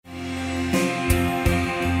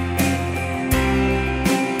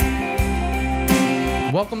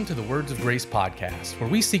Welcome to the Words of Grace podcast, where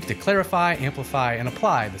we seek to clarify, amplify, and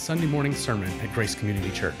apply the Sunday morning sermon at Grace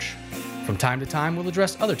Community Church. From time to time, we'll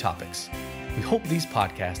address other topics. We hope these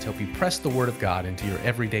podcasts help you press the Word of God into your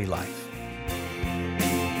everyday life.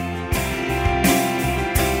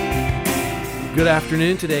 Good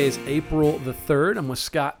afternoon. Today is April the 3rd. I'm with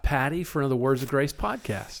Scott Patty for another Words of Grace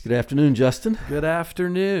podcast. Good afternoon, Justin. Good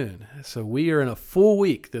afternoon. So we are in a full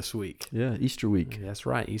week this week. Yeah, Easter week. That's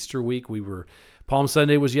right, Easter week. Palm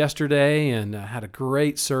Sunday was yesterday and had a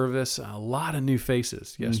great service. A lot of new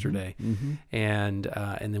faces yesterday. And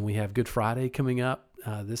then we have Good Friday coming up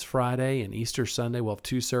this Friday, and Easter Sunday. We'll have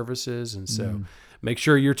two services. And so make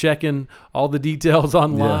sure you're checking all the details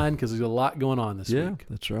online because there's a lot going on this week. Yeah,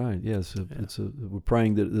 that's right. Yes, we're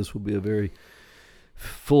praying that this will be a very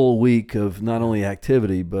full week of not only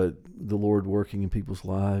activity, but the Lord working in people's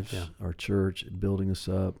lives, our church, building us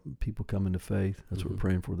up, people coming to faith. That's what we're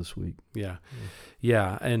praying for this week. Yeah.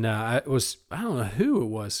 And I don't know who it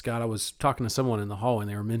was, Scott. I was talking to someone in the hall, and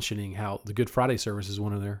they were mentioning how the Good Friday service is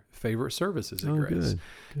one of their favorite services at Grace.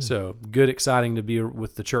 Good. So exciting to be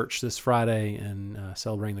with the church this Friday and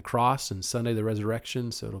celebrating the cross, and Sunday the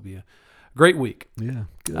resurrection. So it'll be a great week. Yeah,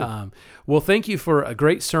 good. Well, thank you for a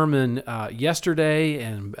great sermon yesterday,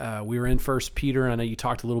 and we were in 1 Peter. I know you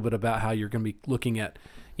talked a little bit about how you're going to be looking at,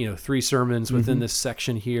 three sermons within this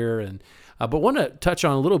section here, and but want to touch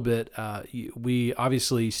on a little bit. We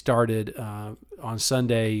obviously started on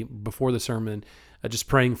Sunday before the sermon, just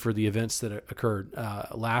praying for the events that occurred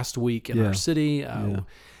last week in our city.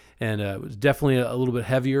 And it was definitely a little bit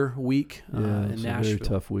heavier week in Nashville. A very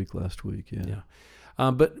tough week last week.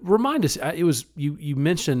 But remind us, it was you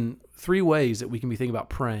mentioned three ways that we can be thinking about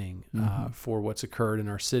praying for what's occurred in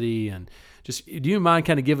our city, and just do you mind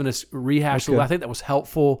kind of giving us rehash? I think that was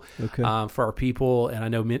helpful for our people, and I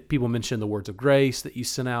know people mentioned the Words of Grace that you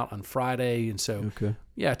sent out on Friday, and so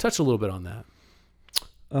touch a little bit on that.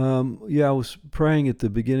 I was praying at the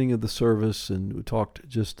beginning of the service, and we talked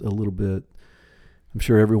just a little bit. I'm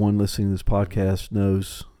sure everyone listening to this podcast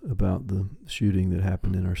knows about the shooting that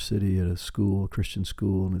happened in our city at a school, a Christian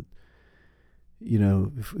school. And,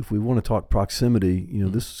 if we want to talk proximity,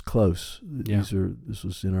 this is close. This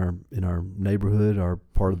was in our neighborhood, our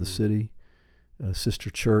part of the city, a sister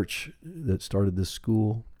church that started this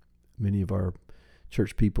school. Many of our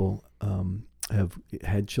church people have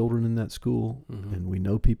had children in that school, and we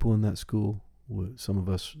know people in that school. Some of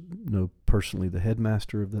us know personally the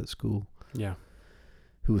headmaster of that school.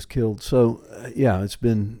 Who was killed. So it's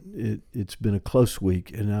been a close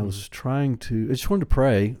week, and I was I just wanted to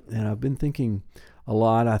pray, and I've been thinking a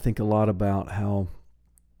lot. I think a lot about how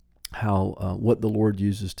what the Lord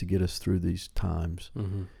uses to get us through these times.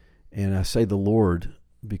 And I say the Lord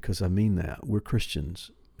because I mean that. We're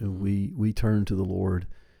Christians, and we turn to the Lord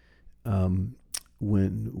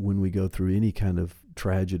when we go through any kind of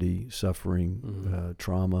tragedy, suffering,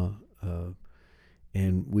 trauma,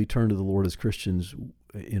 and we turn to the Lord as Christians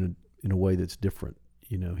in a way that's different.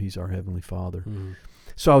 He's our Heavenly Father.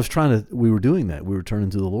 So we were doing that. We were turning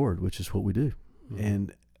to the Lord, which is what we do.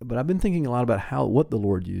 But I've been thinking a lot about what the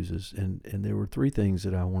Lord uses, and there were three things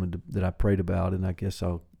that I prayed about, and I guess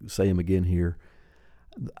I'll say them again here.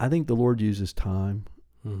 I think the Lord uses time,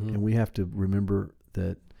 and we have to remember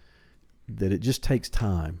that it just takes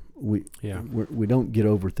time. We don't get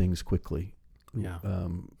over things quickly.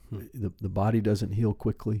 The body doesn't heal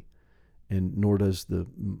quickly, and nor does the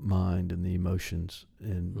mind and the emotions,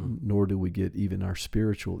 and nor do we get even our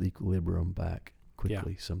spiritual equilibrium back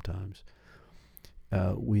quickly sometimes.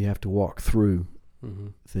 We have to walk through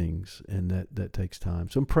things, and that takes time.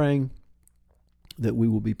 So I'm praying that we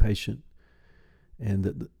will be patient, and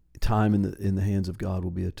that the time in the hands of God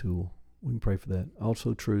will be a tool. We can pray for that.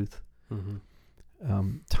 Also truth.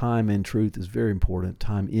 Time and truth is very important.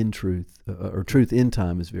 Time in truth, or truth in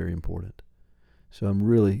time, is very important. So I'm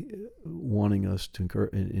really wanting us to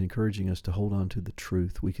encouraging us to hold on to the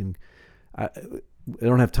truth. I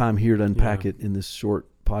don't have time here to unpack it in this short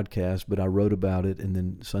podcast, but I wrote about it, and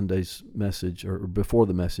then Sunday's message, or before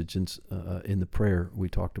the message, in the prayer, we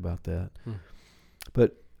talked about that.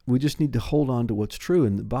 But we just need to hold on to what's true,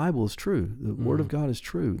 and the Bible is true. The Word of God is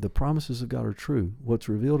true. The promises of God are true. What's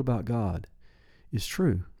revealed about God is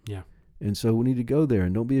true. And so we need to go there,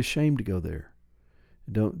 and don't be ashamed to go there.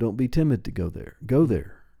 Don't be timid to go there. Go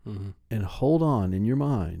there, and hold on in your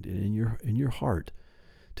mind and in your heart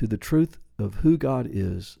to the truth of who God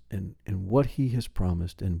is, and what He has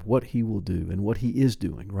promised, and what He will do, and what He is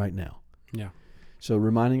doing right now. So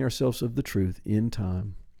reminding ourselves of the truth in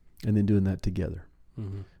time, and then doing that together.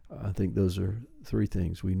 I think those are three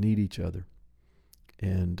things. We need each other,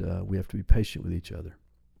 and we have to be patient with each other.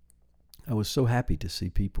 I was so happy to see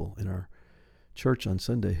people in our church on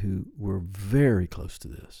Sunday who were very close to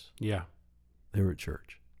this. Yeah. They were at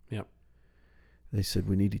church. Yep. They said,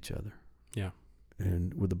 we need each other. Yeah.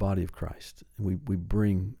 And we're the body of Christ. And we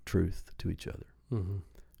bring truth to each other. Mm-hmm.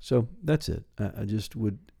 So that's it. I just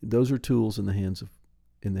would, those are tools in the hands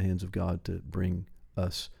of God to bring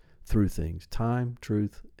us through things. Time,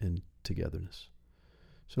 truth, and togetherness.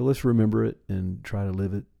 So let's remember it and try to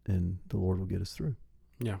live it, and the Lord will get us through.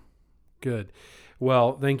 Yeah. Good.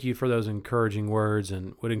 Well, thank you for those encouraging words,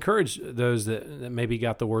 and would encourage those that maybe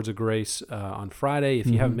got the words of grace on Friday. If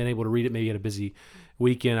you haven't been able to read it, maybe you had a busy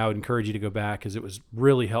weekend, I would encourage you to go back because it was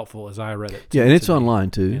really helpful as I read it. Yeah, and it's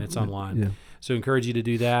online too. And it's online. Yeah. So encourage you to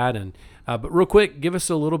do that. And but real quick, give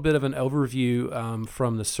us a little bit of an overview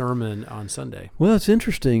from the sermon on Sunday. Well, it's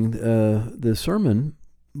interesting. The sermon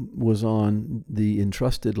was on the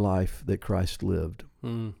entrusted life that Christ lived.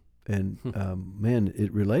 Mm. And man,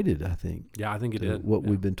 it related, I think. Yeah, I think it did. What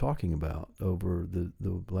we've been talking about over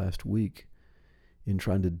the last week in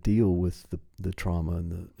trying to deal with the trauma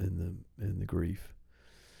and the grief.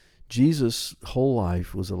 Jesus' whole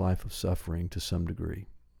life was a life of suffering to some degree.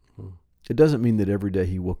 It doesn't mean that every day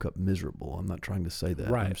he woke up miserable. I'm not trying to say that.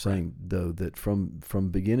 Right, I'm saying, though, that from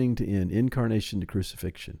beginning to end, incarnation to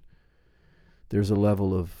crucifixion, there's a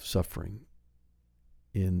level of suffering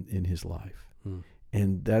in his life.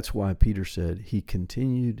 And that's why Peter said he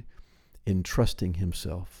continued entrusting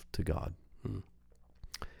himself to God.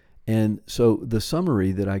 And so the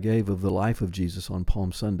summary that I gave of the life of Jesus on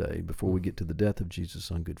Palm Sunday, before we get to the death of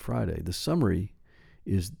Jesus on Good Friday, the summary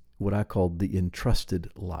is what I called the entrusted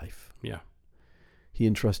life. Yeah. He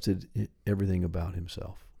entrusted everything about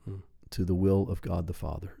himself to the will of God the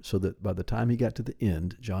Father, so that by the time he got to the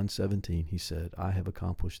end, John 17, he said, I have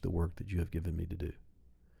accomplished the work that you have given me to do.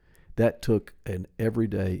 That took an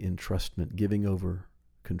everyday entrustment, giving over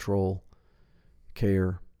control,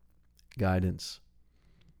 care, guidance,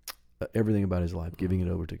 everything about his life, giving it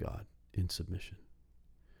over to God in submission.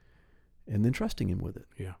 And then trusting him with it.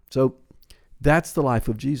 Yeah. So that's the life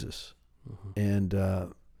of Jesus. And,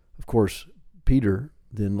 of course, Peter,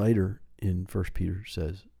 then later in 1 Peter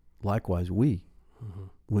says, likewise we,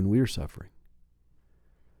 when we are suffering,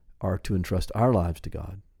 are to entrust our lives to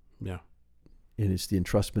God. Yeah. And it's the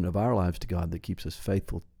entrustment of our lives to God that keeps us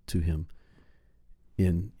faithful to him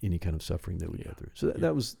in any kind of suffering that we go through. So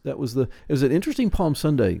that was it was an interesting Palm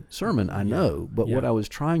Sunday sermon, I know, but what I was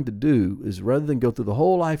trying to do is, rather than go through the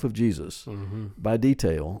whole life of Jesus by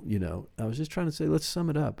detail, I was just trying to say, let's sum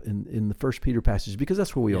it up in the 1 Peter passage, because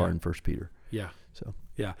that's where we are in 1 Peter. Yeah. So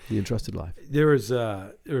yeah, the entrusted life. There was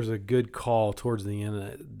a good call towards the end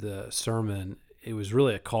of the sermon. It was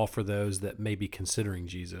really a call for those that may be considering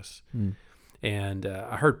Jesus. And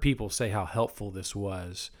I heard people say how helpful this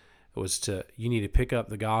was. It was you need to pick up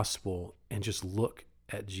the gospel and just look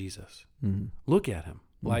at Jesus. Look at him.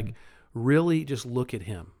 Like, really just look at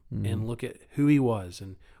him and look at who he was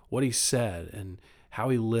and what he said and how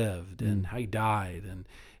he lived and how he died. And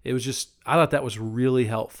it was just, I thought that was really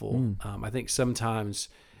helpful. I think sometimes,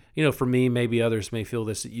 for me, maybe others may feel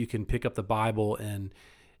this, that you can pick up the Bible and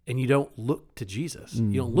you don't look to Jesus.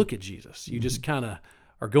 You don't look at Jesus. You just kind of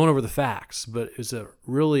are going over the facts, but it was a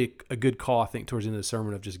good call, I think, towards the end of the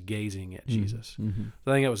sermon of just gazing at Jesus. So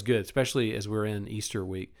I think that was good, especially as we're in Easter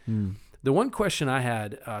week. The one question I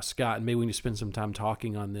had, Scott, and maybe we need to spend some time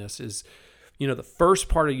talking on this, is, the first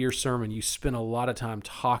part of your sermon, you spent a lot of time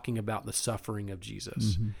talking about the suffering of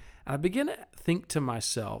Jesus. And I began to think to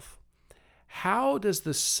myself, how does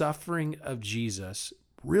the suffering of Jesus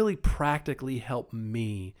really practically help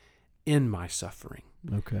me in my suffering?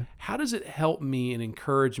 Okay. How does it help me and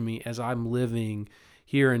encourage me as I'm living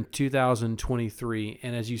here in 2023?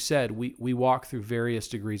 And as you said, we walk through various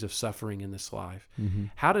degrees of suffering in this life.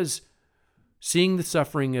 How does seeing the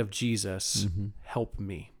suffering of Jesus help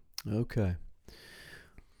me? Okay.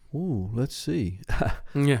 Ooh, let's see.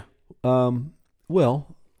 Yeah.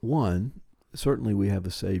 Well, one, certainly we have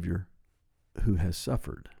a Savior who has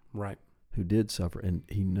suffered. Right. Who did suffer, and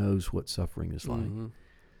he knows what suffering is like.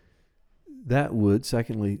 That would,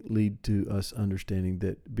 secondly, lead to us understanding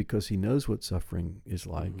that because he knows what suffering is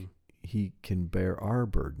like, he can bear our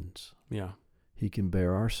burdens. Yeah. He can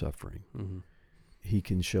bear our suffering. He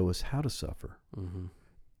can show us how to suffer.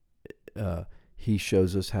 He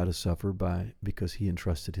shows us how to suffer because he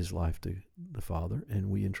entrusted his life to the Father, and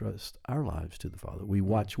we entrust our lives to the Father. We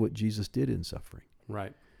watch what Jesus did in suffering.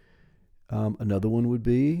 Right. Another one would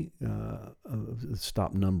be,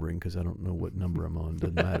 stop numbering because I don't know what number I'm on.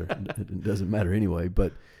 Doesn't matter. It doesn't matter anyway.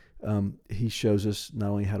 But he shows us not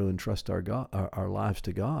only how to entrust our lives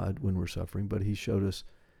to God when we're suffering, but he showed us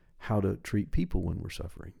how to treat people when we're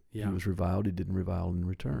suffering. Yeah. He was reviled. He didn't revile in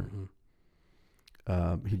return. He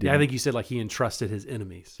didn't, Yeah, I think you said like he entrusted his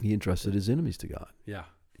enemies. he entrusted his enemies to God. Yeah.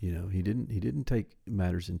 You know, he didn't take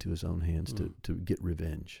matters into his own hands to get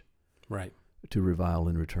revenge, Right. to revile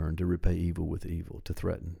in return, to repay evil with evil, to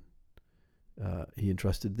threaten. He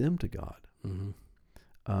entrusted them to God.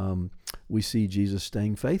 We see Jesus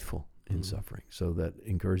staying faithful in suffering, so that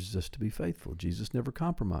encourages us to be faithful. Jesus never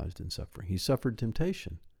compromised in suffering. He suffered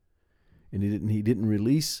temptation, and he didn't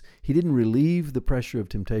relieve the pressure of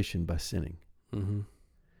temptation by sinning.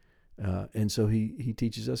 And so he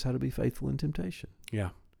teaches us how to be faithful in temptation. Yeah.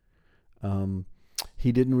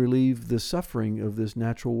 He didn't relieve the suffering of this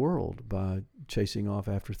natural world by chasing off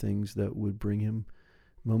after things that would bring him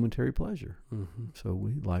momentary pleasure. So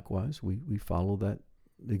we follow that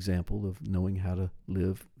example of knowing how to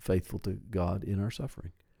live faithful to God in our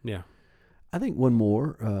suffering. Yeah. I think one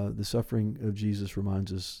more, the suffering of Jesus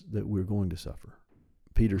reminds us that we're going to suffer.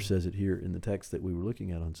 Peter says it here in the text that we were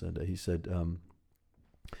looking at on Sunday. He said,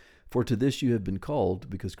 "For to this you have been called,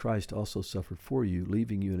 because Christ also suffered for you,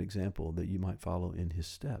 leaving you an example that you might follow in his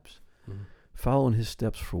steps." Follow in his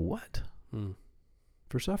steps for what?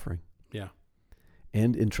 For suffering. Yeah.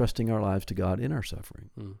 And entrusting our lives to God in our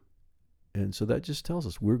suffering. And so that just tells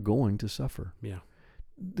us we're going to suffer. Yeah.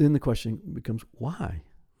 Then the question becomes, why?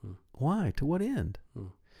 Why? To what end?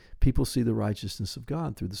 People see the righteousness of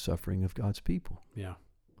God through the suffering of God's people. Yeah.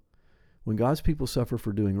 When God's people suffer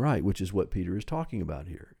for doing right, which is what Peter is talking about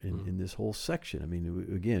here in this whole section. I mean,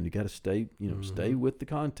 again, you got to stay with the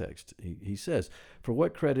context. He says, "For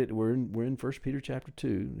what credit?" We're in 1 Peter chapter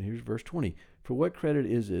 2. Here's verse 20. "For what credit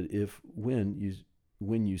is it if when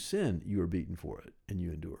you sin you are beaten for it and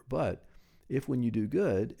you endure? But if when you do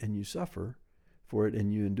good and you suffer for it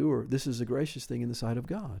and you endure, this is a gracious thing in the sight of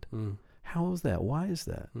God." How is that? Why is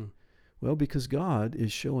that? Well, because God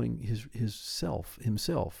is showing himself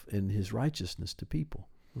and his righteousness to people.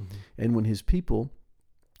 And when his people,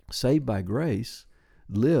 saved by grace,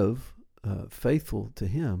 live faithful to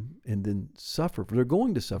him and then suffer, they're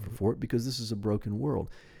going to suffer for it because this is a broken world.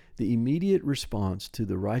 The immediate response to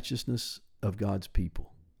the righteousness of God's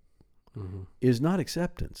people is not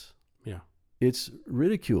acceptance. Yeah. It's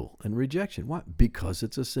ridicule and rejection. Why? Because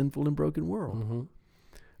it's a sinful and broken world.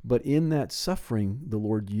 But in that suffering, the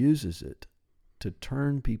Lord uses it to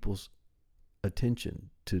turn people's attention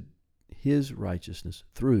to his righteousness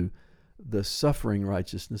through the suffering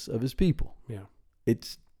righteousness of his people. Yeah.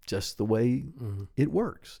 It's just the way it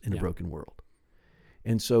works in a broken world.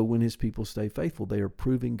 And so when his people stay faithful, they are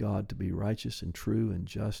proving God to be righteous and true and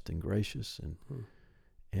just and gracious,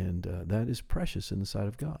 and that is precious in the sight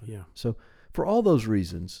of God. Yeah. So for all those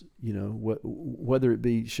reasons, whether it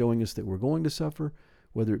be showing us that we're going to suffer,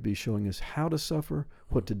 whether it be showing us how to suffer,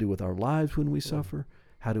 what to do with our lives when we suffer,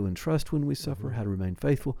 how to entrust when we suffer, how to remain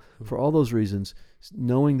faithful. For all those reasons,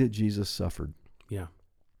 knowing that Jesus suffered,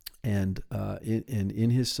 and in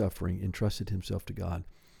his suffering entrusted himself to God,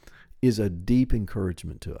 is a deep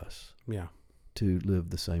encouragement to us. Yeah. To live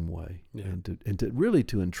the same way, and to really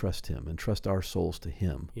to entrust him and trust our souls to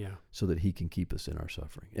him, so that he can keep us in our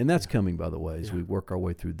suffering. And that's coming, by the way, as we work our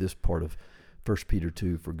way through this part of 1 Peter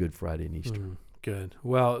 2 for Good Friday and Easter. Good.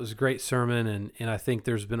 Well, it was a great sermon, and I think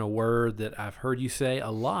there's been a word that I've heard you say a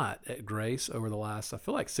lot at Grace over the last, I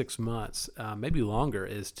feel like 6 months, maybe longer,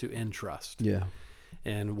 is to entrust. Yeah.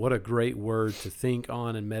 And what a great word to think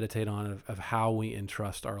on and meditate on of how we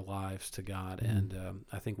entrust our lives to God. And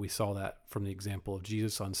I think we saw that from the example of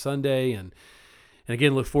Jesus on Sunday. And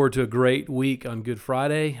again, look forward to a great week on Good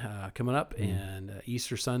Friday coming up and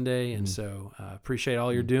Easter Sunday. And so appreciate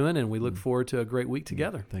all you're doing, and we look forward to a great week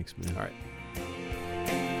together. Thanks, man. All right.